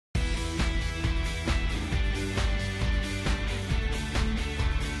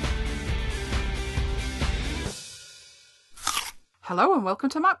Hello and welcome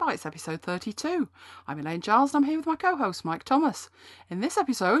to Mac Bites episode 32. I'm Elaine Giles and I'm here with my co-host Mike Thomas. In this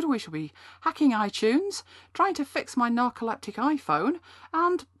episode we shall be hacking iTunes, trying to fix my narcoleptic iPhone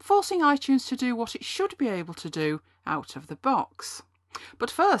and forcing iTunes to do what it should be able to do out of the box.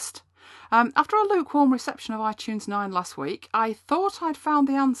 But first, after a lukewarm reception of iTunes 9 last week, I thought I'd found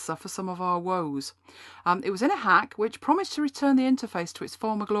the answer for some of our woes. It was in a hack which promised to return the interface to its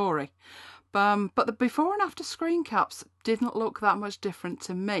former glory. But the before and after screen caps didn't look that much different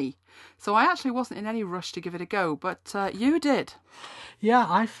to me. So I actually wasn't in any rush to give it a go, but you did. Yeah,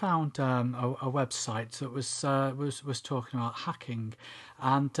 I found a website that was talking about hacking,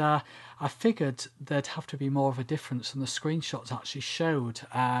 and I figured there'd have to be more of a difference than the screenshots actually showed.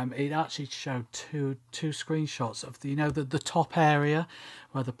 It actually showed two screenshots of the top area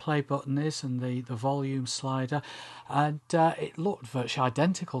where the play button is and the volume slider, and it looked virtually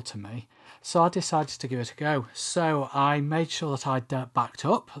identical to me. So I decided to give it a go. So I made sure that I'd backed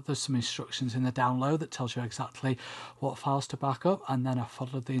up. There's some instructions in the download that tells you exactly what files to back up, and then I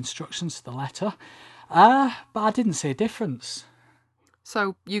followed the instructions to the letter. But I didn't see a difference.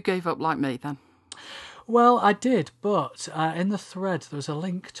 So you gave up like me then? Well, I did, but in the thread there was a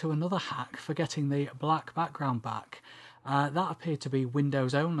link to another hack for getting the black background back. That appeared to be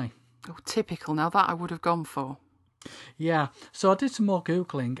Windows only. Oh, typical. Now that I would have gone for. Yeah, so I did some more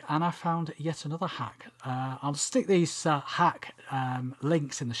Googling and I found yet another hack. I'll stick these hack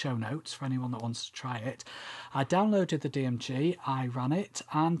links in the show notes for anyone that wants to try it. I downloaded the DMG, I ran it,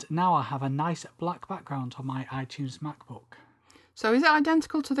 and now I have a nice black background on my iTunes MacBook. So is it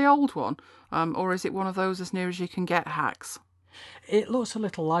identical to the old one, or is it one of those as near as you can get hacks? It looks a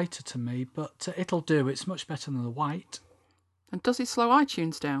little lighter to me, but it'll do. It's much better than the white. And does it slow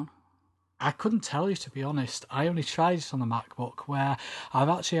iTunes down? I couldn't tell you, to be honest. I only tried it on the MacBook, where I've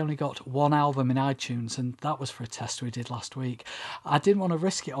actually only got one album in iTunes, and that was for a test we did last week. I didn't want to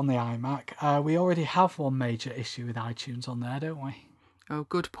risk it on the iMac. We already have one major issue with iTunes on there, don't we? Oh,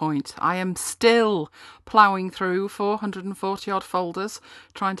 good point. I am still ploughing through 440 odd folders,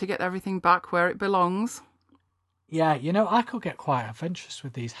 trying to get everything back where it belongs. Yeah, I could get quite adventurous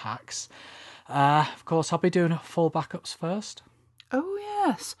with these hacks. Of course, I'll be doing full backups first. Oh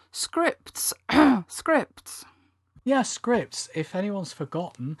yes, scripts. Scripts. Yeah, scripts. If anyone's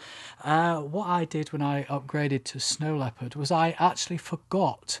forgotten, what I did when I upgraded to Snow Leopard was I actually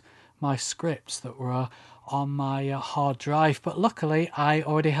forgot my scripts that were on my hard drive, but luckily I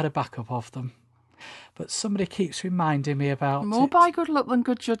already had a backup of them. But somebody keeps reminding me about More it. by good luck than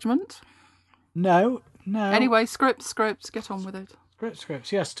good judgment. No. Anyway, scripts, get on with it.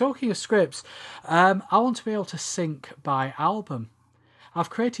 Scripts, yes. Talking of scripts, I want to be able to sync by album. I've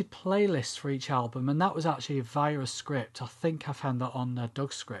created playlists for each album, and that was actually via a script. I think I found that on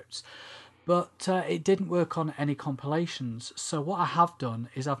Doug Scripts. But it didn't work on any compilations. So what I have done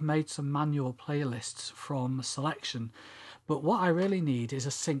is I've made some manual playlists from selection. But what I really need is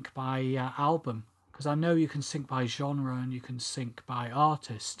a sync by album, because I know you can sync by genre and you can sync by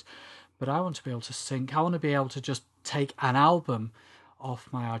artist. But I want to be able to sync. I want to be able to just take an album off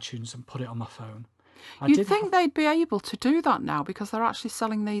my iTunes and put it on my phone. You'd think they'd be able to do that now because they're actually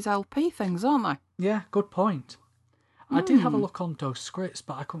selling these LP things, aren't they? Yeah, good point. I did have a look on Doug Scripts,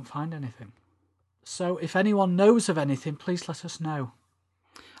 but I couldn't find anything. So if anyone knows of anything, please let us know.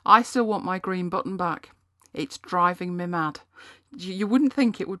 I still want my green button back. It's driving me mad. You wouldn't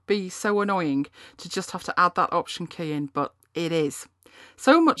think it would be so annoying to just have to add that option key in, but it is.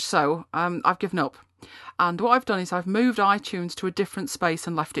 So much so, I've given up. And what I've done is I've moved iTunes to a different space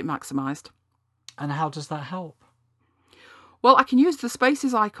and left it maximised. And how does that help? Well, I can use the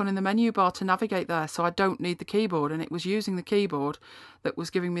spaces icon in the menu bar to navigate there, so I don't need the keyboard, and it was using the keyboard that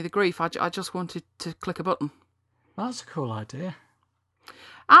was giving me the grief. I just wanted to click a button. That's a cool idea.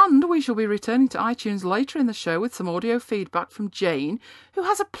 And we shall be returning to iTunes later in the show with some audio feedback from Jane, who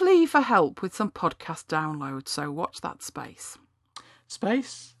has a plea for help with some podcast downloads, so watch that space.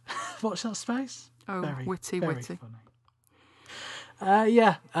 Space? Watch that space? Oh, very, witty. Funny.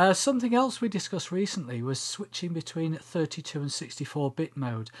 Something else we discussed recently was switching between 32 and 64-bit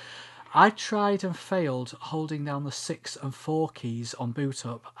mode. I tried and failed holding down the 6 and 4 keys on boot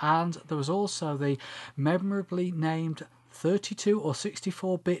up, and there was also the memorably named 32 or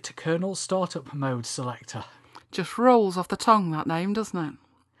 64-bit kernel startup mode selector. Just rolls off the tongue, that name, doesn't it?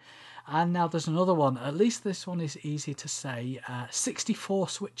 And now there's another one, at least this one is easy to say, 64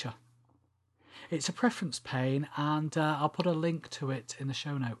 switcher. It's a preference pane, and I'll put a link to it in the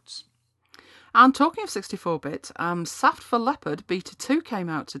show notes. And talking of 64-bit, Saft for Leopard Beta 2 came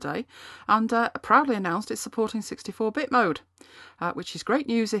out today and proudly announced it's supporting 64-bit mode, which is great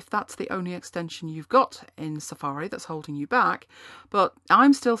news if that's the only extension you've got in Safari that's holding you back. But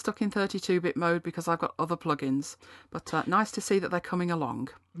I'm still stuck in 32-bit mode because I've got other plugins. But nice to see that they're coming along.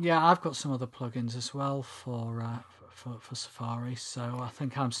 Yeah, I've got some other plugins as well for Safari, so I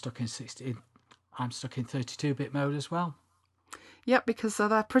think I'm stuck in 32-bit mode as well. Yep, because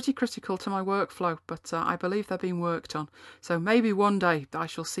they're pretty critical to my workflow, but I believe they're being worked on. So maybe one day I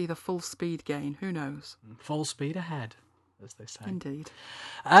shall see the full speed gain. Who knows? Full speed ahead, as they say. Indeed.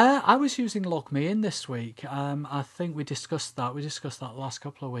 I was using LogMeIn this week. I think we discussed that. We discussed that the last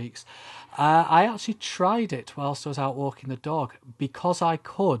couple of weeks. I actually tried it whilst I was out walking the dog because I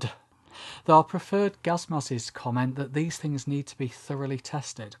could. Though I preferred Gazmaz's comment that these things need to be thoroughly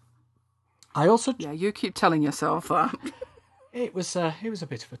tested. Yeah, you keep telling yourself that. It was a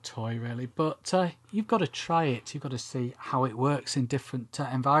bit of a toy, really, but you've got to try it. You've got to see how it works in different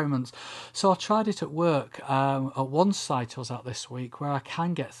environments. So I tried it at work at one site I was at this week where I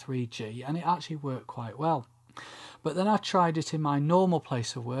can get 3G, and it actually worked quite well. But then I tried it in my normal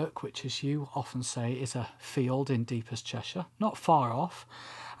place of work, which, as you often say, is a field in deepest Cheshire, not far off.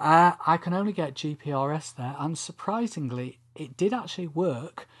 I can only get GPRS there, and surprisingly, it did actually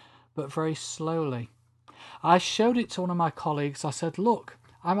work, but very slowly. I showed it to one of my colleagues. I said, look,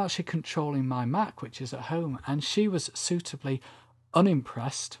 I'm actually controlling my Mac, which is at home, and she was suitably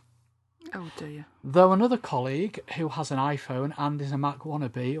unimpressed. Oh dear. Though another colleague who has an iPhone and is a Mac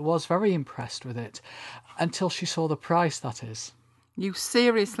wannabe was very impressed with it, until she saw the price, that is. You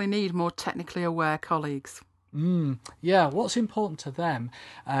seriously need more technically aware colleagues. Yeah, what's important to them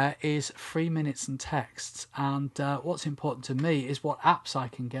is free minutes and texts, and what's important to me is what apps I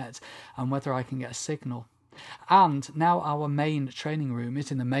can get and whether I can get a signal. And now our main training room is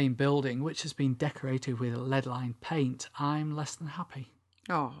in the main building, which has been decorated with lead-lined paint. I'm less than happy.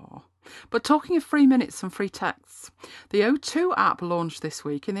 Oh. But talking of free minutes and free texts, the O2 app launched this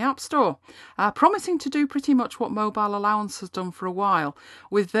week in the App Store, promising to do pretty much what Mobile Allowance has done for a while,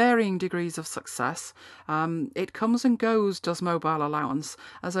 with varying degrees of success. It comes and goes, does Mobile Allowance,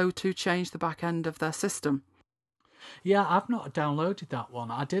 as O2 changed the back end of their system. Yeah, I've not downloaded that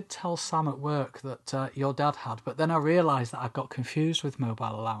one. I did tell Sam at work that your dad had, but then I realised that I got confused with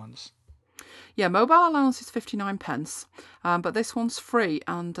Mobile Allowance. Yeah, Mobile Allowance is 59 pence, but this one's free,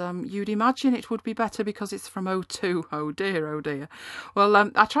 and you'd imagine it would be better because it's from O2. Oh dear, oh dear. Well,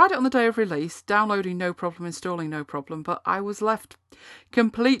 I tried it on the day of release, downloading no problem, installing no problem, but I was left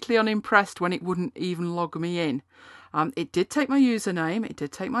completely unimpressed when it wouldn't even log me in. It did take my username, it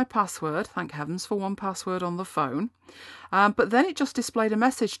did take my password, thank heavens for 1Password on the phone, but then it just displayed a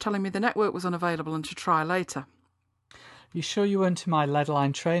message telling me the network was unavailable and to try later. You sure you weren't in my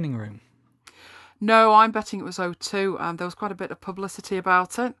lead-line training room? No, I'm betting it was O2. There was quite a bit of publicity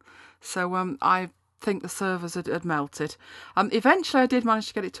about it, so I think the servers had melted. Eventually I did manage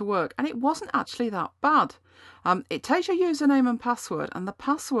to get it to work, and it wasn't actually that bad. It takes your username and password, and the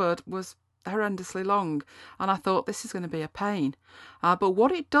password was horrendously long, and I thought this is going to be a pain. But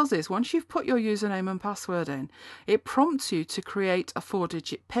what it does is, once you've put your username and password in, it prompts you to create a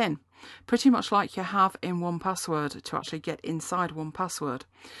 4-digit PIN, pretty much like you have in 1Password to actually get inside 1Password.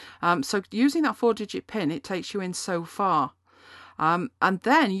 So using that 4-digit PIN, it takes you in so far. And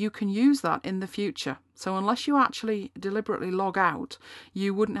then you can use that in the future. So unless you actually deliberately log out,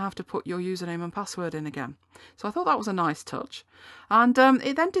 you wouldn't have to put your username and password in again. So I thought that was a nice touch. And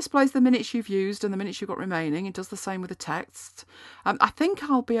it then displays the minutes you've used and the minutes you've got remaining. It does the same with the texts. I think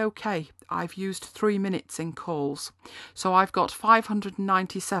I'll be okay. I've used 3 minutes in calls. So I've got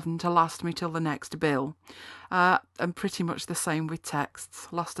 597 to last me till the next bill. And pretty much the same with texts.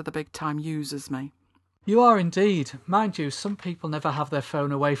 Last of the big time users, me. You are indeed. Mind you, some people never have their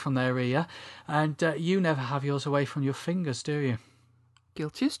phone away from their ear, and you never have yours away from your fingers, do you?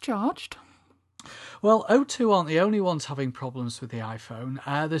 Guilty as charged. Well, O2 aren't the only ones having problems with the iPhone.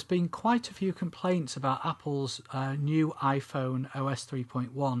 There's been quite a few complaints about Apple's new iPhone OS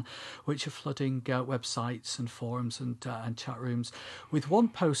 3.1, which are flooding websites and forums and chat rooms, with one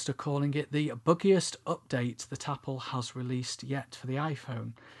poster calling it the buggiest update that Apple has released yet for the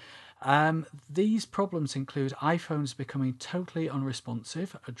iPhone. These problems include iPhones becoming totally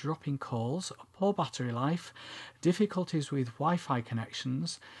unresponsive, dropping calls, poor battery life, difficulties with Wi-Fi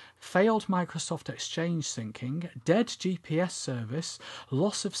connections, failed Microsoft Exchange syncing, dead GPS service,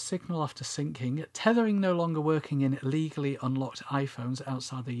 loss of signal after syncing, tethering no longer working in legally unlocked iPhones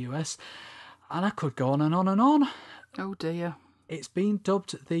outside the US, and I could go on and on and on. Oh dear. It's been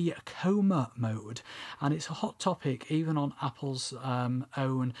dubbed the coma mode, and it's a hot topic even on Apple's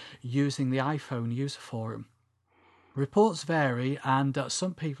own Using the iPhone user forum. Reports vary, and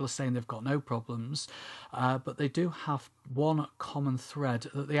some people are saying they've got no problems, but they do have one common thread,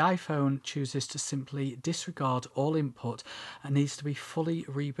 that the iPhone chooses to simply disregard all input and needs to be fully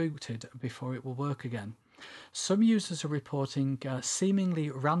rebooted before it will work again. Some users are reporting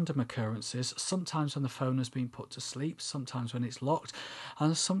seemingly random occurrences, sometimes when the phone has been put to sleep, sometimes when it's locked,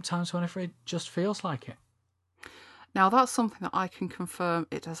 and sometimes whenever it just feels like it. Now, that's something that I can confirm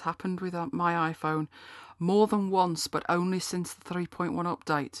it has happened with my iPhone more than once, but only since the 3.1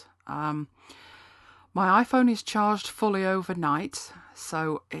 update. My iPhone is charged fully overnight,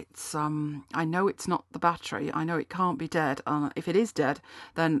 so it's I know it's not the battery. I know it can't be dead. If it is dead,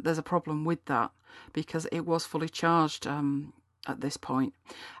 then there's a problem with that, because it was fully charged at this point.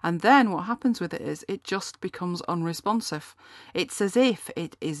 And then what happens with it is it just becomes unresponsive. It's as if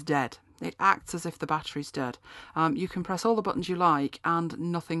it is dead. It acts as if the battery's dead. You can press all the buttons you like and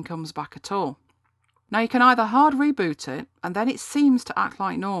nothing comes back at all. Now, you can either hard reboot it and then it seems to act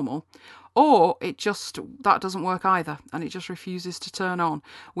like normal, or that doesn't work either, and it just refuses to turn on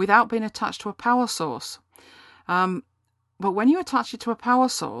without being attached to a power source. But when you attach it to a power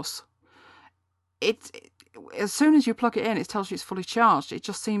source, as soon as you plug it in, it tells you it's fully charged. It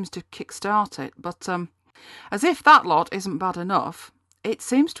just seems to kickstart it. But as if that lot isn't bad enough, it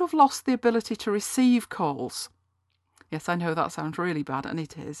seems to have lost the ability to receive calls. Yes, I know that sounds really bad, and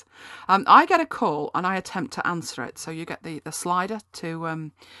it is. I get a call and I attempt to answer it. So you get the slider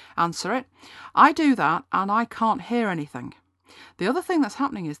to answer it. I do that and I can't hear anything. The other thing that's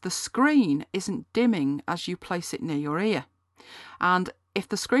happening is the screen isn't dimming as you place it near your ear. And if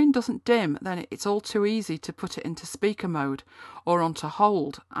the screen doesn't dim, then it's all too easy to put it into speaker mode or onto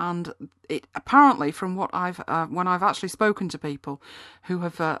hold. And it apparently, from what when I've actually spoken to people who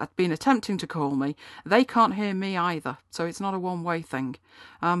have been attempting to call me, they can't hear me either. So it's not a one-way thing.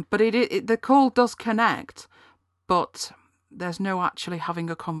 But the call does connect, but there's no actually having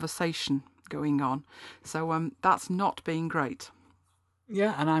a conversation going on. So that's not being great.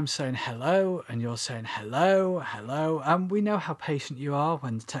 Yeah, and I'm saying hello, and you're saying hello, hello, and we know how patient you are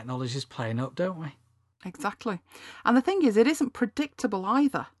when the technology's playing up, don't we? Exactly. And the thing is, it isn't predictable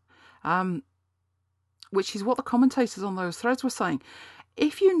either, which is what the commentators on those threads were saying.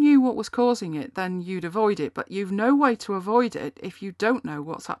 If you knew what was causing it, then you'd avoid it, but you've no way to avoid it if you don't know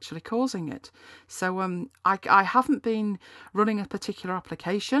what's actually causing it. So I haven't been running a particular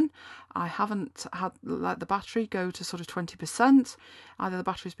application. I haven't let the battery go to sort of 20%. Either the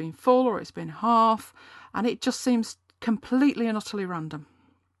battery's been full or it's been half, and it just seems completely and utterly random.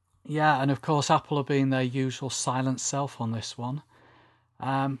 Yeah, and of course Apple are being their usual silent self on this one.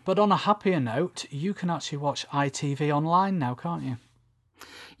 But on a happier note, you can actually watch ITV online now, can't you?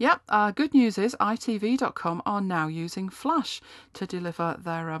 Yep, good news is ITV.com are now using Flash to deliver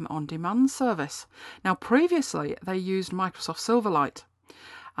their on-demand service. Now, previously, they used Microsoft Silverlight,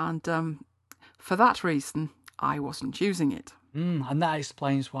 and for that reason, I wasn't using it. And that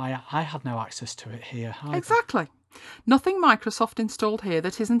explains why I had no access to it here either. Exactly. Nothing Microsoft installed here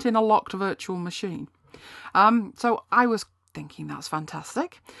that isn't in a locked virtual machine. So I was thinking that's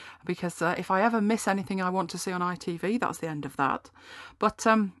fantastic, because if I ever miss anything I want to see on ITV, that's the end of that. But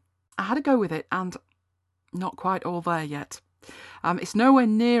I had to go with it, and not quite all there yet. It's nowhere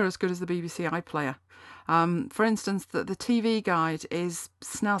near as good as the BBC iPlayer. For instance, the TV guide is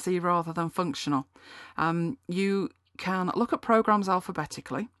snazzy rather than functional. You can look at programmes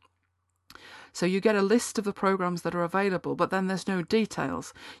alphabetically. So you get a list of the programmes that are available, but then there's no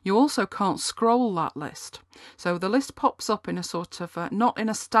details. You also can't scroll that list. So the list pops up in a sort of, not in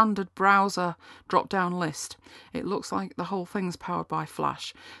a standard browser drop-down list. It looks like the whole thing's powered by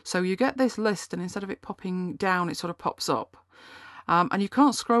Flash. So you get this list, and instead of it popping down, it sort of pops up. And you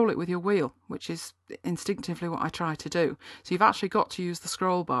can't scroll it with your wheel, which is instinctively what I try to do. So you've actually got to use the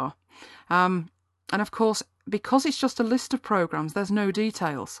scroll bar. And of course, because it's just a list of programs, there's no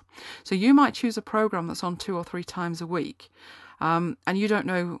details. So you might choose a program that's on 2 or 3 times a week, and you don't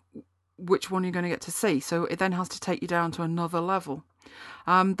know which one you're going to get to see. So it then has to take you down to another level.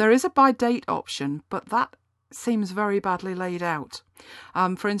 There is a by date option, but that seems very badly laid out.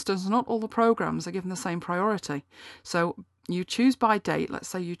 For instance, not all the programs are given the same priority. So you choose by date, let's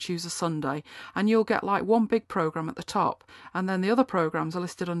say you choose a Sunday, and you'll get like one big program at the top, and then the other programs are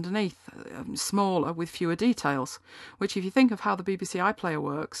listed underneath, smaller with fewer details, which if you think of how the BBC iPlayer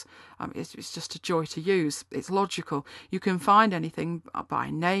works, it's just a joy to use. It's logical. You can find anything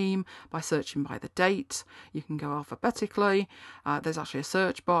by name, by searching by the date. You can go alphabetically. There's actually a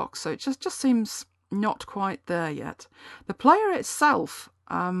search box, so it just seems not quite there yet. The player itself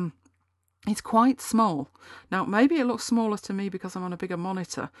is quite small. Now, maybe it looks smaller to me because I'm on a bigger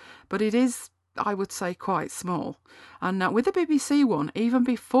monitor, but it is, I would say, quite small. And with the BBC one, even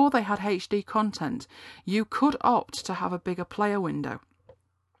before they had HD content, you could opt to have a bigger player window.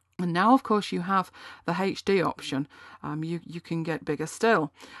 And now, of course, you have the HD option. You can get bigger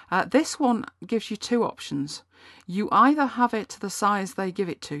still. This one gives you two options. You either have it to the size they give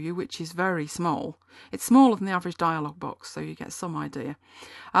it to you, which is very small. It's smaller than the average dialog box, so you get some idea.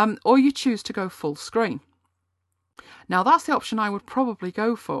 Or you choose to go full screen. Now, that's the option I would probably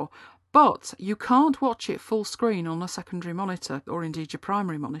go for. But you can't watch it full screen on a secondary monitor, or indeed your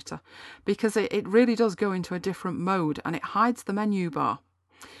primary monitor, because it really does go into a different mode and it hides the menu bar.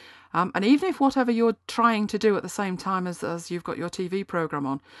 And even if whatever you're trying to do at the same time as you've got your TV programme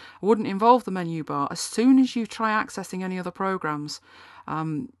on wouldn't involve the menu bar, as soon as you try accessing any other programmes,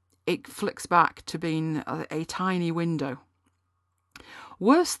 it flicks back to being a tiny window.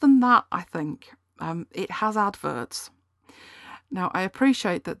 Worse than that, I think, it has adverts. Now, I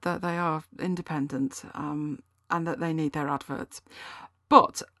appreciate that they are independent and that they need their adverts.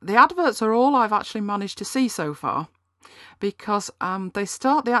 But the adverts are all I've actually managed to see so far. Because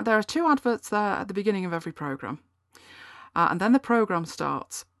there are two adverts there at the beginning of every programme. And then the programme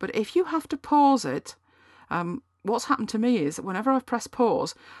starts. But if you have to pause it, what's happened to me is whenever I've pressed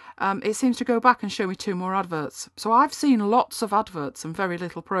pause, it seems to go back and show me two more adverts. So I've seen lots of adverts and very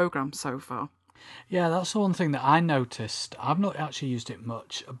little programme so far. Yeah, that's the one thing that I noticed. I've not actually used it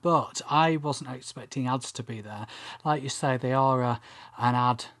much, but I wasn't expecting ads to be there. Like you say, they are an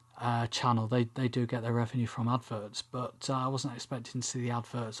ad channel. They do get their revenue from adverts, but I wasn't expecting to see the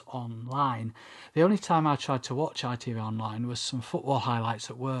adverts online. The only time I tried to watch ITV online was some football highlights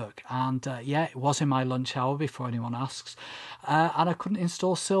at work, and it was in my lunch hour before anyone asks, and I couldn't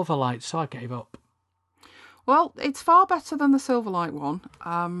install Silverlight, so I gave up. Well, it's far better than the Silverlight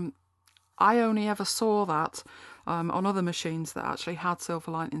one. I only ever saw that on other machines that actually had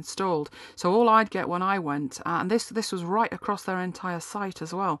Silverlight installed. So all I'd get when I went, and this was right across their entire site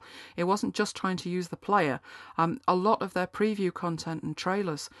as well. It wasn't just trying to use the player. A lot of their preview content and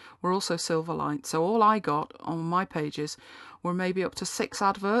trailers were also Silverlight. So all I got on my pages were maybe up to 6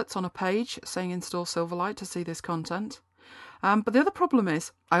 adverts on a page saying install Silverlight to see this content. But the other problem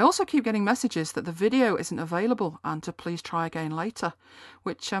is, I also keep getting messages that the video isn't available and to please try again later,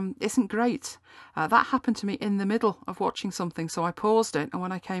 which isn't great. That happened to me in the middle of watching something, so I paused it, and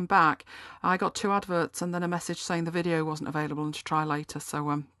when I came back, I got 2 adverts and then a message saying the video wasn't available and to try later,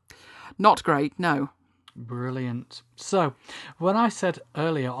 so not great, no. Brilliant. So, when I said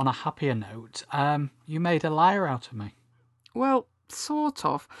earlier on a happier note, you made a liar out of me. Well, sort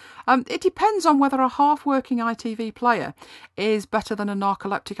of. It depends on whether a half-working ITV player is better than a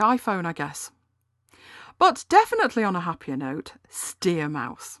narcoleptic iPhone, I guess. But definitely on a happier note,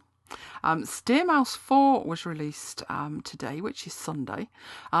 SteerMouse. SteerMouse 4 was released today, which is Sunday,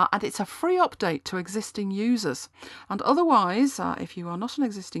 and it's a free update to existing users. And otherwise, if you are not an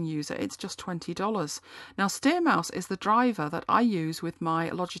existing user, it's just $20. Now, SteerMouse is the driver that I use with my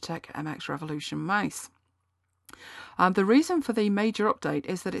Logitech MX Revolution mouse. The reason for the major update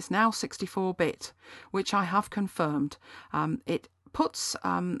is that it's now 64-bit, which I have confirmed. It puts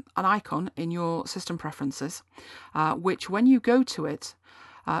an icon in your system preferences, which when you go to it,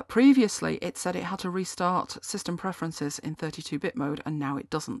 previously it said it had to restart system preferences in 32-bit mode, and now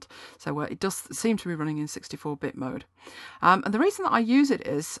it doesn't. So it does seem to be running in 64-bit mode. And the reason that I use it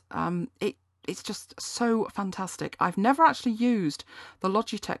is it's just so fantastic. I've never actually used the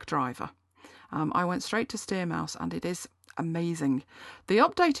Logitech driver. I went straight to SteerMouse and it is amazing. The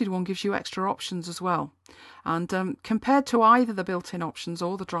updated one gives you extra options as well. And compared to either the built-in options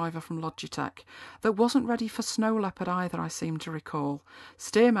or the driver from Logitech, that wasn't ready for Snow Leopard either, I seem to recall.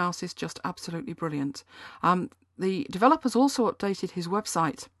 SteerMouse is just absolutely brilliant. The developer's also updated his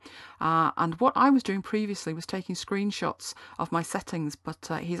website, and what I was doing previously was taking screenshots of my settings, but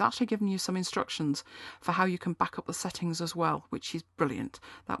he's actually given you some instructions for how you can back up the settings as well, which is brilliant.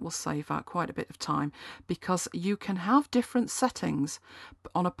 That will save quite a bit of time, because you can have different settings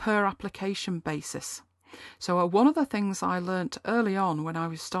on a per application basis. So one of the things I learnt early on when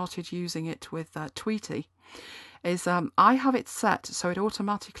I started using it with Tweety is I have it set so it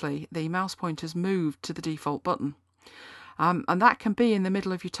automatically, the mouse pointer's moved to the default button. And that can be in the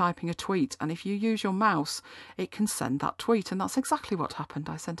middle of you typing a tweet, and if you use your mouse, it can send that tweet, and that's exactly what happened.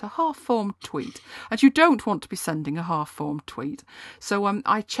 I sent a half-formed tweet, and you don't want to be sending a half-formed tweet. So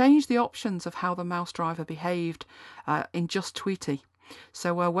I changed the options of how the mouse driver behaved in just Tweety.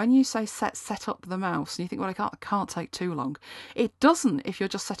 So when you say set up the mouse, and you think, well, it can't take too long. It doesn't if you're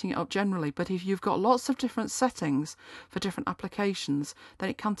just setting it up generally, but if you've got lots of different settings for different applications, then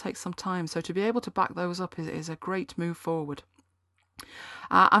it can take some time. So to be able to back those up is a great move forward.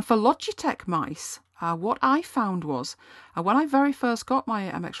 And for Logitech mice, what I found was, when I very first got my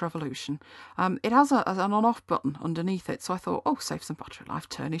MX Revolution, it has an on-off button underneath it. So I thought, oh, save some battery life,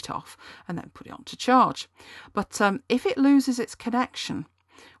 turn it off, and then put it on to charge. But if it loses its connection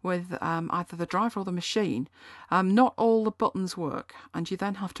with either the driver or the machine, not all the buttons work, and you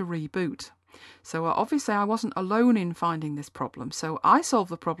then have to reboot. So obviously I wasn't alone in finding this problem. So I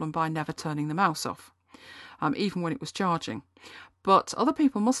solved the problem by never turning the mouse off, even when it was charging. But other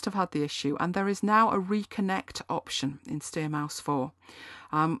people must have had the issue, and there is now a reconnect option in SteerMouse 4,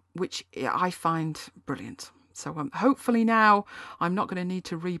 which I find brilliant. So hopefully now I'm not going to need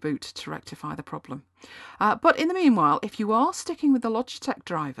to reboot to rectify the problem. But in the meanwhile, if you are sticking with the Logitech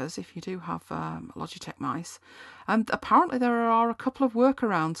drivers, if you do have Logitech mice, apparently there are a couple of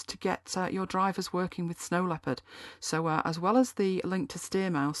workarounds to get your drivers working with Snow Leopard. So as well as the link to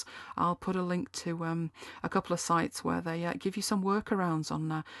SteerMouse, I'll put a link to a couple of sites where they give you some workarounds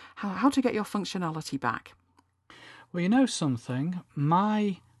on how to get your functionality back. Well, you know something?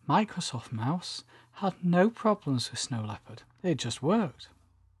 My Microsoft mouse had no problems with Snow Leopard. It just worked.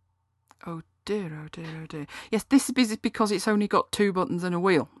 Oh dear, oh dear, oh dear. Yes, this is because it's only got 2 buttons and a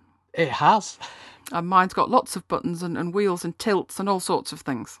wheel. It has. And mine's got lots of buttons and wheels and tilts and all sorts of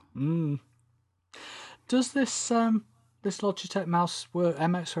things. Does this Logitech mouse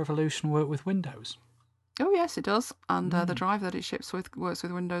MX Revolution work with Windows? Oh yes, it does. And the driver that it ships with works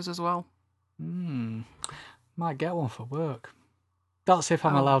with Windows as well. Might get one for work. That's if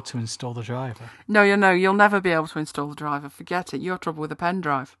I'm allowed to install the driver. No, you'll never be able to install the driver. Forget it. You're trouble with a pen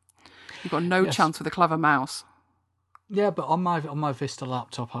drive. You've got no chance with a clever mouse. Yeah, but on my Vista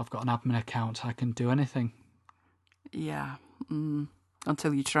laptop, I've got an admin account. I can do anything. Yeah,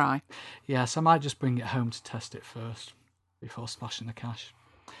 until you try. Yes, I might just bring it home to test it first before splashing the cash.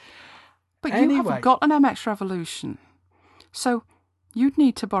 But you haven't got an MX Revolution, so you'd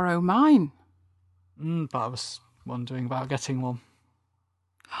need to borrow mine. But I was wondering about getting one.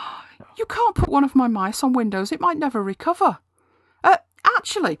 You can't put one of my mice on Windows. It might never recover.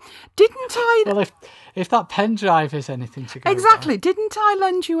 Actually, didn't I... Well, if that pen drive is anything to go Exactly. By. Didn't I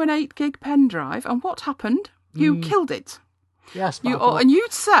lend you an 8 gig pen drive? And what happened? You killed it. Yes. And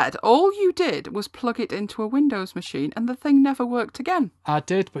you'd said all you did was plug it into a Windows machine and the thing never worked again. I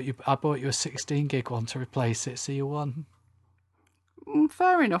did, but I bought you a 16 gig one to replace it, so you won.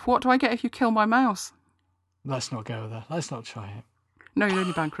 Fair enough. What do I get if you kill my mouse? Let's not go there. Let's not try it. No, you'd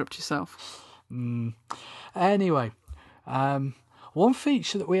only bankrupt yourself. Anyway, one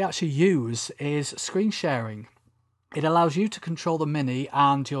feature that we actually use is screen sharing. It allows you to control the Mini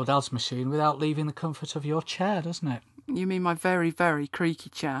and your dad's machine without leaving the comfort of your chair, doesn't it? You mean my very, very creaky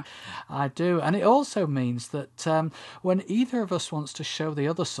chair? I do. And it also means that when either of us wants to show the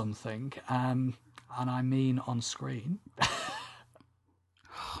other something, and I mean on screen...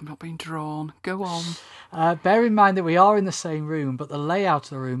 I'm not being drawn. Go on. Bear in mind that we are in the same room, but the layout of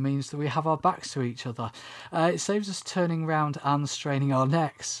the room means that we have our backs to each other. It saves us turning round and straining our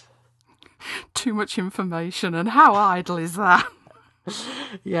necks. Too much information, and how idle is that?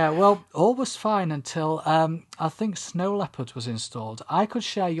 Yeah, well, all was fine until I think Snow Leopard was installed. I could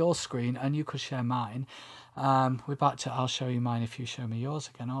share your screen and you could share mine. We're back to I'll show you mine if you show me yours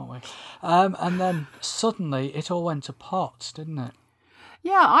again, aren't we? And then suddenly it all went to pot, didn't it?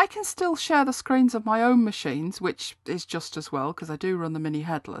 Yeah, I can still share the screens of my own machines, which is just as well, because I do run the Mini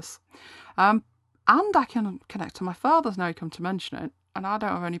headless. And I can connect to my father's now you come to mention it, and I don't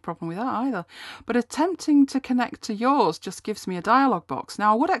have any problem with that either. But attempting to connect to yours just gives me a dialog box.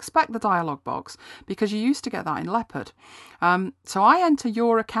 Now, I would expect the dialog box, because you used to get that in Leopard. So I enter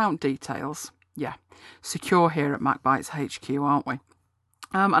your account details. Yeah, secure here at MacBytes HQ, aren't we?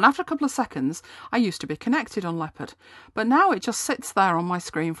 And after a couple of seconds, I used to be connected on Leopard. But now it just sits there on my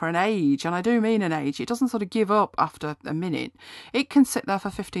screen for an age, and I do mean an age. It doesn't sort of give up after a minute. It can sit there for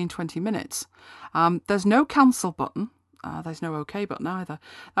 15, 20 minutes. There's no cancel button. There's no OK button either.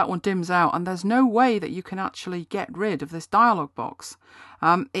 That one dims out, and there's no way that you can actually get rid of this dialog box.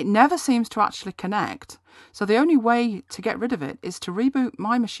 It never seems to actually connect. So the only way to get rid of it is to reboot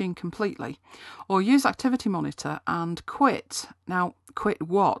my machine completely, or use Activity Monitor and quit. Now, quit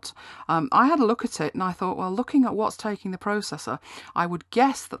what? I had a look at it and I thought, well, looking at what's taking the processor, I would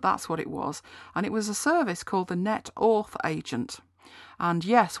guess that that's what it was. And it was a service called the NetAuth agent. And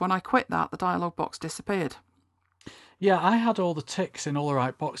yes, when I quit that, the dialog box disappeared. Yeah, I had all the ticks in all the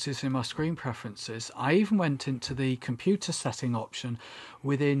right boxes in my screen preferences. I even went into the computer setting option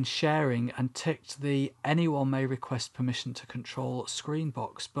within sharing and ticked the anyone may request permission to control screen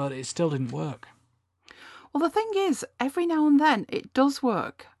box, but it still didn't work. Well, the thing is, every now and then it does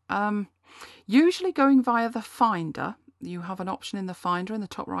work. Usually going via the Finder. You have an option in the Finder in the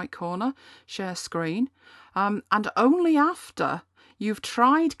top right corner, share screen, and only after you've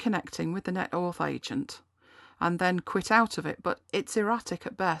tried connecting with the NetAuth agent and then quit out of it, but it's erratic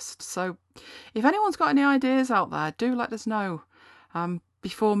at best. So if anyone's got any ideas out there, do let us know.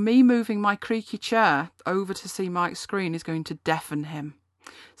 Before me moving my creaky chair over to see Mike's screen is going to deafen him.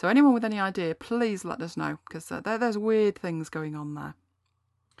 So anyone with any idea, please let us know, because there's weird things going on there.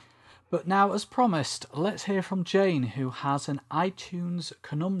 But now, as promised, let's hear from Jane, who has an iTunes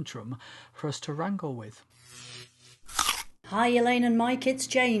conundrum for us to wrangle with. Hi Elaine and Mike, it's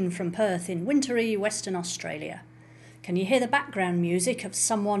Jane from Perth in wintry Western Australia. Can you hear the background music of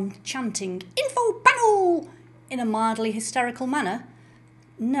someone chanting "Info panel" in a mildly hysterical manner?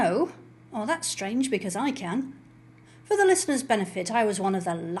 No? Oh, that's strange because I can. For the listeners' benefit, I was one of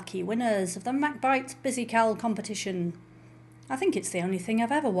the lucky winners of the MacByte BusyCal competition. I think it's the only thing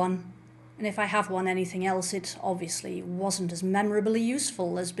I've ever won. And if I have won anything else, it obviously wasn't as memorably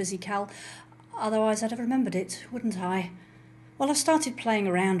useful as BusyCal. Otherwise I'd have remembered it, wouldn't I? Well, I've started playing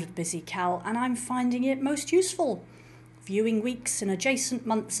around with BusyCal and I'm finding it most useful. Viewing weeks in adjacent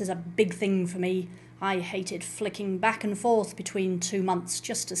months is a big thing for me. I hated flicking back and forth between 2 months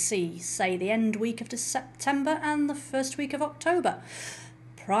just to see, say, the end week of September and the first week of October.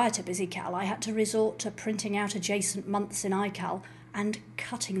 Prior to BusyCal, I had to resort to printing out adjacent months in iCal and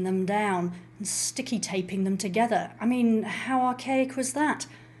cutting them down and sticky taping them together. I mean, how archaic was that?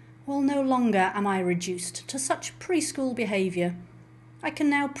 Well, no longer am I reduced to such preschool behaviour. I can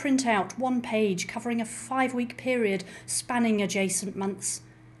now print out one page covering a 5-week period spanning adjacent months.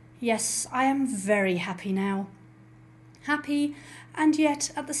 Yes, I am very happy now. Happy, and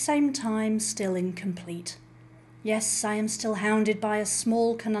yet at the same time still incomplete. Yes, I am still hounded by a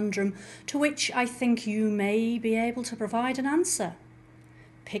small conundrum to which I think you may be able to provide an answer.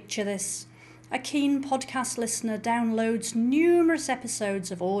 Picture this. A keen podcast listener downloads numerous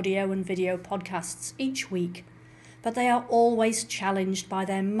episodes of audio and video podcasts each week, but they are always challenged by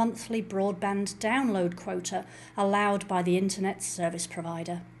their monthly broadband download quota allowed by the internet service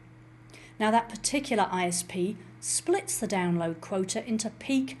provider. Now, that particular ISP splits the download quota into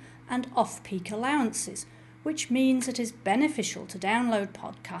peak and off-peak allowances, which means it is beneficial to download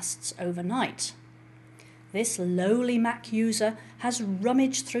podcasts overnight. This lowly Mac user has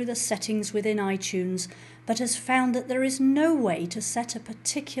rummaged through the settings within iTunes, but has found that there is no way to set a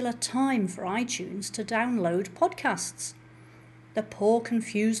particular time for iTunes to download podcasts. The poor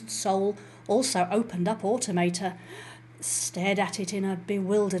confused soul also opened up Automator, stared at it in a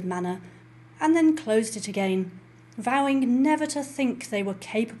bewildered manner, and then closed it again, vowing never to think they were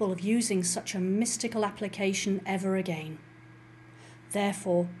capable of using such a mystical application ever again.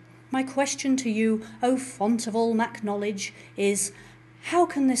 Therefore, my question to you, O font of all Mac knowledge, is how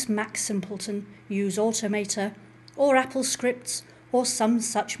can this Mac simpleton use Automator, or Apple scripts, or some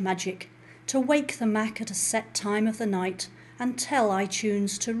such magic, to wake the Mac at a set time of the night and tell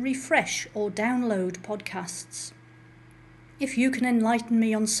iTunes to refresh or download podcasts? If you can enlighten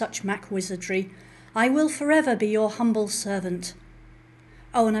me on such Mac wizardry, I will forever be your humble servant.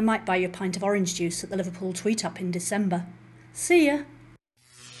 Oh, and I might buy you a pint of orange juice at the Liverpool Tweet-Up in December. See ya!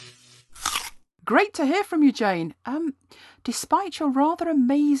 Great to hear from you, Jane. Despite your rather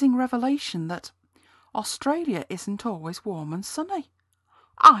amazing revelation that Australia isn't always warm and sunny.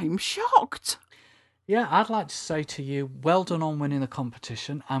 I'm shocked. Yeah, I'd like to say to you, well done on winning the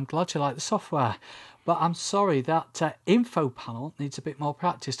competition. I'm glad you like the software. But I'm sorry, that info panel needs a bit more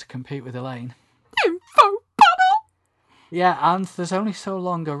practice to compete with Elaine. Info panel? Yeah, and there's only so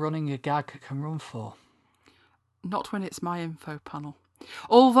long a running a gag can run for. Not when it's my info panel.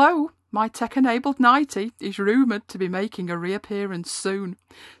 Although my tech-enabled nightie is rumoured to be making a reappearance soon.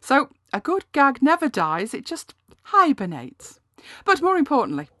 So a good gag never dies, it just hibernates. But more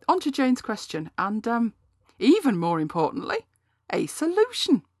importantly, on to Jane's question, and even more importantly, a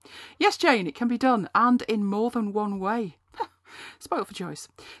solution. Yes, Jane, it can be done, and in more than one way. Spoiled for choice.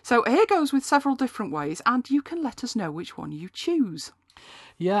 So here goes with several different ways, and you can let us know which one you choose.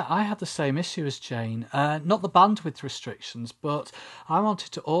 Yeah, I had the same issue as Jane. Not the bandwidth restrictions, but I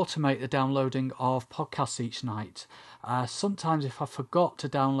wanted to automate the downloading of podcasts each night. Sometimes if I forgot to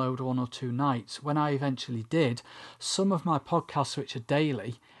download one or two nights, when I eventually did, some of my podcasts which are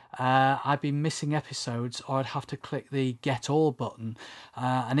daily I'd be missing episodes, or I'd have to click the Get All button.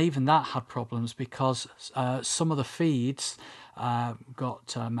 And even that had problems because some of the feeds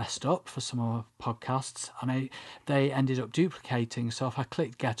got messed up for some of our podcasts, and they ended up duplicating. So if I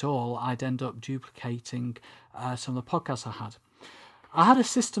clicked Get All, I'd end up duplicating some of the podcasts I had. I had a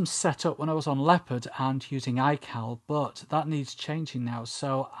system set up when I was on Leopard and using iCal, but that needs changing now,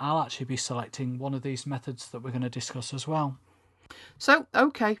 so I'll actually be selecting one of these methods that we're going to discuss as well. So,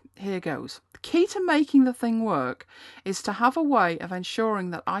 okay, here goes. The key to making the thing work is to have a way of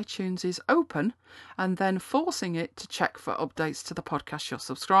ensuring that iTunes is open and then forcing it to check for updates to the podcast you're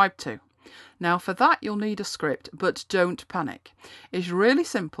subscribed to. Now, for that, you'll need a script, but don't panic. It's really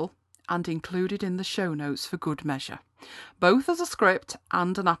simple and included in the show notes for good measure, both as a script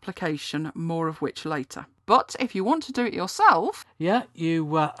and an application, more of which later. But if you want to do it yourself... Yeah,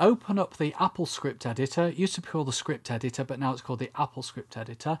 you open up the Apple Script Editor. It used to be called the Script Editor, but now it's called the Apple Script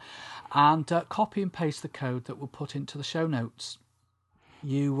Editor, and copy and paste the code that we'll put into the show notes.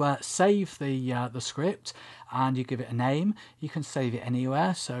 You save the script and you give it a name. You can save it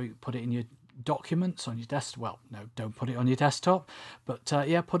anywhere, so you put it in your documents on your desktop. Well, no, don't put it on your desktop, but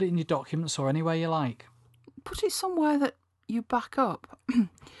put it in your documents or anywhere you like. Put it somewhere that you back up.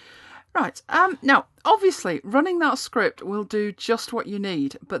 Right, now, obviously, running that script will do just what you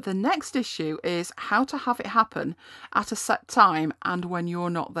need, but the next issue is how to have it happen at a set time and when you're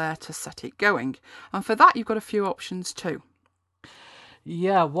not there to set it going. And for that, you've got a few options too.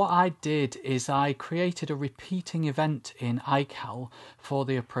 Yeah, what I did is I created a repeating event in iCal for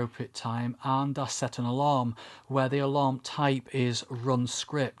the appropriate time, and I set an alarm where the alarm type is run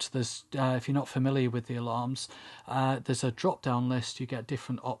script. There's, if you're not familiar with the alarms, there's a drop-down list. You get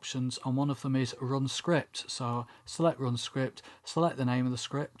different options, and one of them is run script. So select run script, select the name of the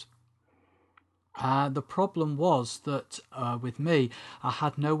script. The problem was that with me, I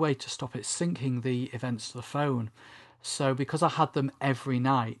had no way to stop it syncing the events to the phone. So because I had them every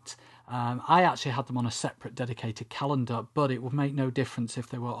night, I actually had them on a separate dedicated calendar, but it would make no difference if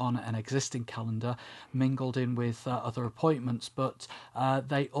they were on an existing calendar mingled in with other appointments, but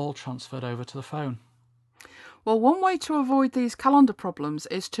they all transferred over to the phone. Well, one way to avoid these calendar problems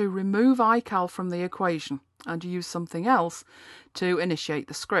is to remove iCal from the equation and use something else to initiate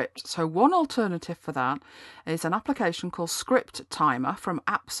the script. So one alternative for that is an application called Script Timer from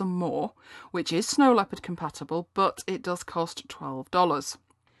Apps and More, which is Snow Leopard compatible, but it does cost $12.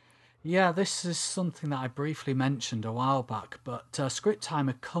 Yeah, this is something that I briefly mentioned a while back, but Script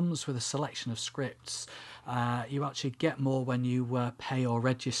Timer comes with a selection of scripts. You actually get more when you pay or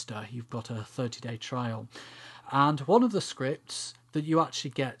register. You've got a 30-day trial. And one of the scripts that you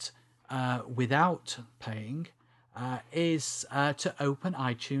actually get without paying is to open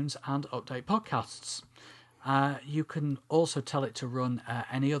iTunes and update podcasts. You can also tell it to run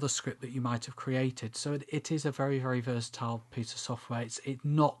any other script that you might have created. So it is a very, very versatile piece of software. It's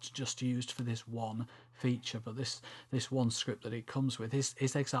not just used for this one feature, but this one script that it comes with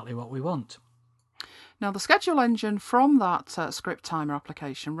is exactly what we want. Now, the schedule engine from that Script Timer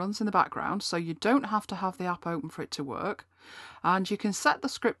application runs in the background, so you don't have to have the app open for it to work. And you can set the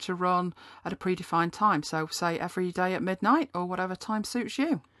script to run at a predefined time, so say every day at midnight or whatever time suits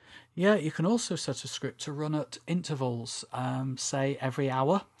you. Yeah, you can also set a script to run at intervals, say every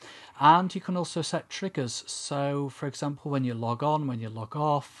hour. And you can also set triggers. So, for example, when you log on, when you log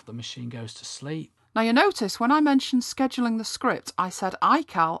off, the machine goes to sleep. Now, you notice when I mentioned scheduling the script, I said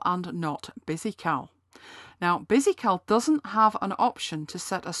iCal and not BusyCal. Now, BusyCal doesn't have an option to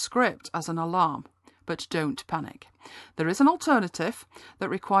set a script as an alarm, but don't panic. There is an alternative that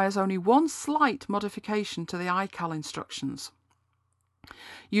requires only one slight modification to the iCal instructions.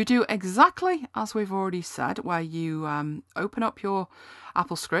 You do exactly as we've already said, where you open up your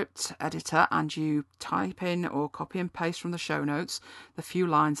Apple Script Editor and you type in or copy and paste from the show notes the few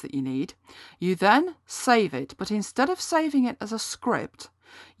lines that you need. You then save it, but instead of saving it as a script,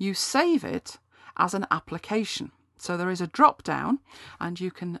 you save it as an application. So there is a drop down and you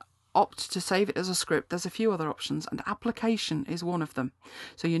can opt to save it as a script. There's a few other options and application is one of them.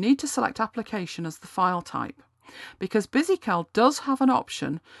 So you need to select application as the file type, because BusyCal does have an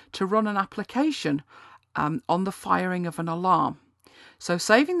option to run an application on the firing of an alarm. So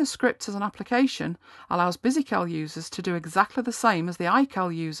saving the script as an application allows BusyCal users to do exactly the same as the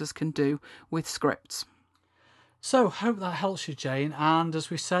iCal users can do with scripts. So, hope that helps you, Jane, and as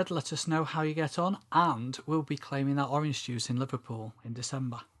we said, let us know how you get on, and we'll be claiming that orange juice in Liverpool in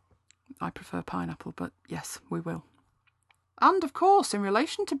December. I prefer pineapple, but yes, we will. And of course, in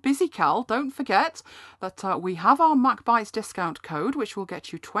relation to BusyCal, don't forget that we have our MacBites discount code, which will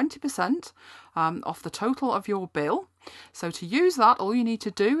get you 20% off the total of your bill. So to use that, all you need to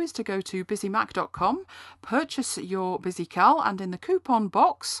do is to go to busymac.com, purchase your BusyCal, and in the coupon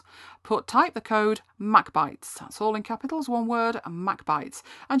box, type the code MacBites. That's all in capitals, one word, MacBites,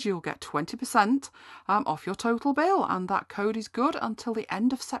 and you'll get 20% off your total bill. And that code is good until the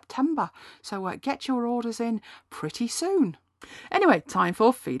end of September. So get your orders in pretty soon. Anyway, time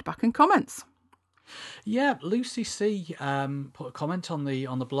for feedback and comments. Yeah, Lucy C put a comment on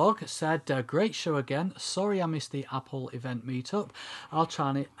the blog. Said, great show again. Sorry I missed the Apple event meetup. I'll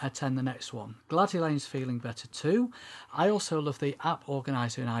try and attend the next one. Glad Elaine's feeling better too. I also love the app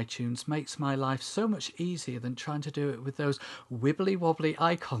organizer in iTunes. Makes my life so much easier than trying to do it with those wibbly wobbly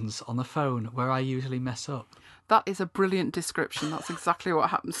icons on the phone where I usually mess up. That is a brilliant description. That's exactly what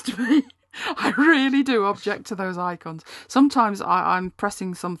happens to me. I really do object to those icons. Sometimes I'm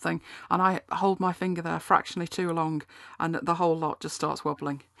pressing something and I hold my finger there fractionally too long and the whole lot just starts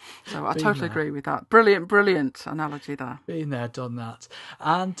wobbling. So I totally agree with that. Brilliant analogy there. Been there, done that.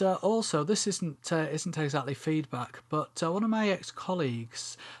 And also, this isn't exactly feedback, but one of my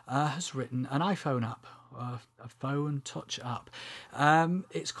ex-colleagues has written an iPhone app, a phone touch app.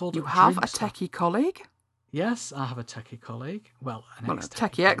 It's called You have a Dreamster. techie colleague? Yes, I have a techie colleague. Well, a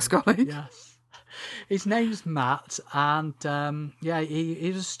techie ex-colleague. Yes. His name's Matt, and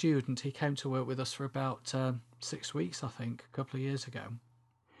he's a student. He came to work with us for about 6 weeks, I think, a couple of years ago.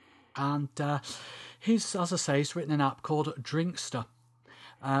 And he's written an app called Drinkster.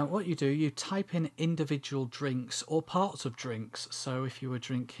 What you do, you type in individual drinks or parts of drinks. So if you were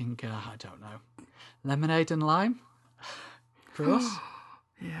drinking, I don't know, lemonade and lime for us.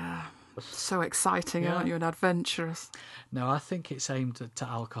 Yeah. So exciting, aren't you, and adventurous? No, I think it's aimed at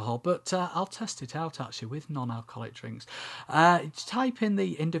alcohol, but I'll test it out actually with non-alcoholic drinks. Type in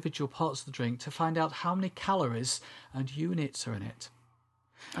the individual parts of the drink to find out how many calories and units are in it.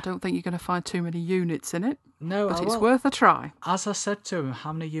 I don't think you're going to find too many units in it. No, but it's worth a try. As I said to him,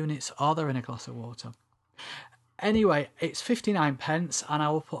 how many units are there in a glass of water? Anyway, it's 59 pence, and I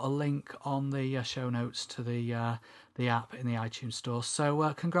will put a link on the show notes to the app in the iTunes store.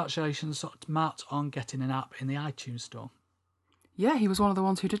 So congratulations, Matt, on getting an app in the iTunes store. Yeah, he was one of the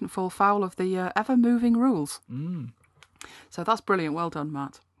ones who didn't fall foul of the ever-moving rules. So that's brilliant. Well done,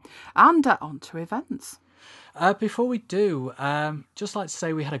 Matt. And on to events. Before we do, just like to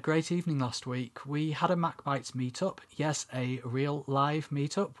say we had a great evening last week. We had a MacBites meetup. Yes, a real live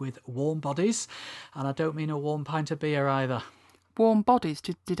meetup with warm bodies. And I don't mean a warm pint of beer either. Warm bodies?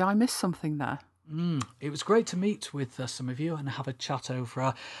 Did I miss something there? It was great to meet with some of you and have a chat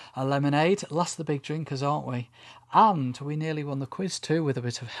over a lemonade. Last of the big drinkers, aren't we? And we nearly won the quiz too with a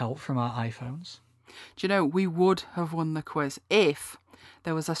bit of help from our iPhones. Do you know, we would have won the quiz if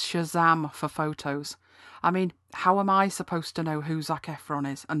there was a Shazam for photos. I mean, how am I supposed to know who Zac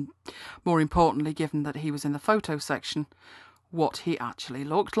Efron is? And more importantly, given that he was in the photo section, what he actually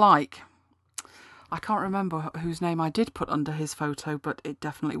looked like. I can't remember whose name I did put under his photo, but it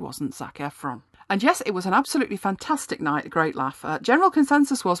definitely wasn't Zac Efron. And yes, it was an absolutely fantastic night, a great laugh. General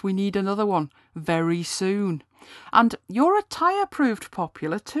consensus was we need another one very soon. And your attire proved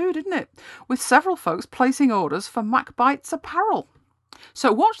popular too, didn't it? With several folks placing orders for MacBites apparel.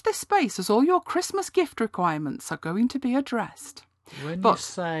 So watch this space as all your Christmas gift requirements are going to be addressed. When you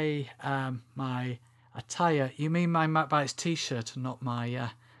say my attire, you mean my MacBites t-shirt and not my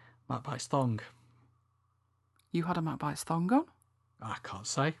MacBites thong? You had a MacBites thong on? I can't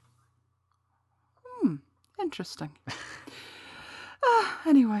say. Interesting.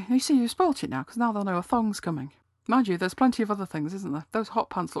 Anyway, you see, you spoilt it now, because now they'll know a thong's coming. Mind you, there's plenty of other things, isn't there? Those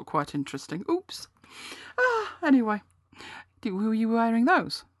hot pants look quite interesting. Oops. Anyway, were you wearing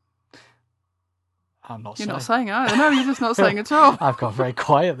those? I'm not You're saying. not saying either. No, you're just not saying at all. I've got very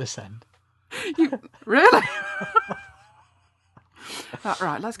quiet this end. Really?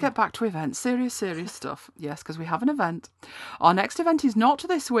 Right, let's get back to events. Serious stuff. Yes, because we have an event. Our next event is not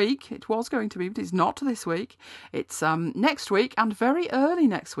this week. It was going to be, but it's not this week. It's next week, and very early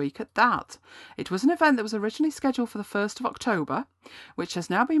next week at that. It was an event that was originally scheduled for the 1st of October, which has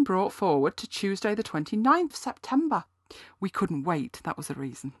now been brought forward to Tuesday the 29th of September. We couldn't wait, that was the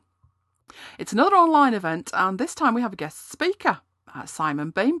reason. It's another online event, and this time we have a guest speaker, Simon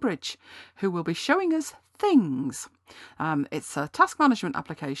Bainbridge, who will be showing us Things. It's a task management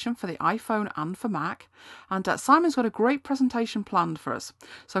application for the iPhone and for Mac, and Simon's got a great presentation planned for us.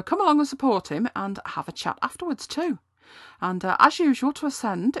 So come along and support him and have a chat afterwards too. And as usual, to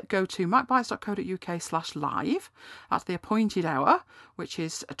ascend, go to macbites.co.uk/live at the appointed hour, which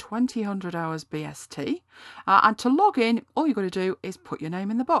is 2000 hours BST. And to log in, all you've got to do is put your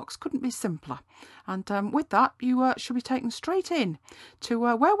name in the box. Couldn't be simpler. And with that, you should be taken straight in to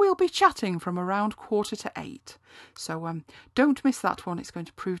where we'll be chatting from around 7:45. So don't miss that one. It's going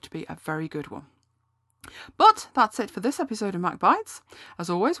to prove to be a very good one. But that's it for this episode of MacBites. As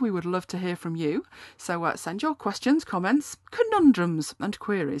always, we would love to hear from you. So send your questions, comments, conundrums and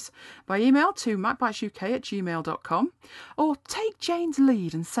queries by email to macbitesuk@gmail.com, or take Jane's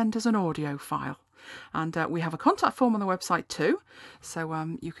lead and send us an audio file. And we have a contact form on the website too,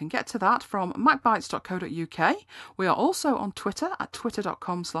 so you can get to that from macbites.co.uk. We are also on Twitter at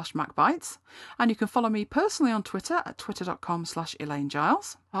twitter.com/macbites, and you can follow me personally on Twitter at twitter.com/Elaine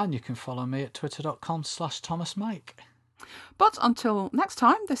Giles. And you can follow me at twitter.com/Thomas Mike. But until next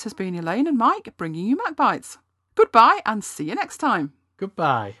time, this has been Elaine and Mike bringing you MacBites. Goodbye and see you next time.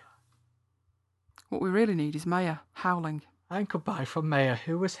 Goodbye. What we really need is Maya howling. And goodbye from Maya,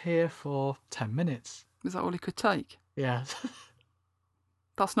 who was here for 10 minutes. Is that all he could take? Yeah.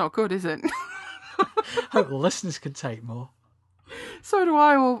 That's not good, is it? Hope the listeners can take more. So do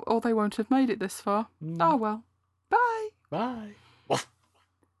I, or they won't have made it this far. Oh well. Bye. Bye.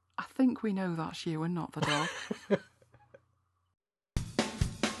 I think we know that's you and not the dog.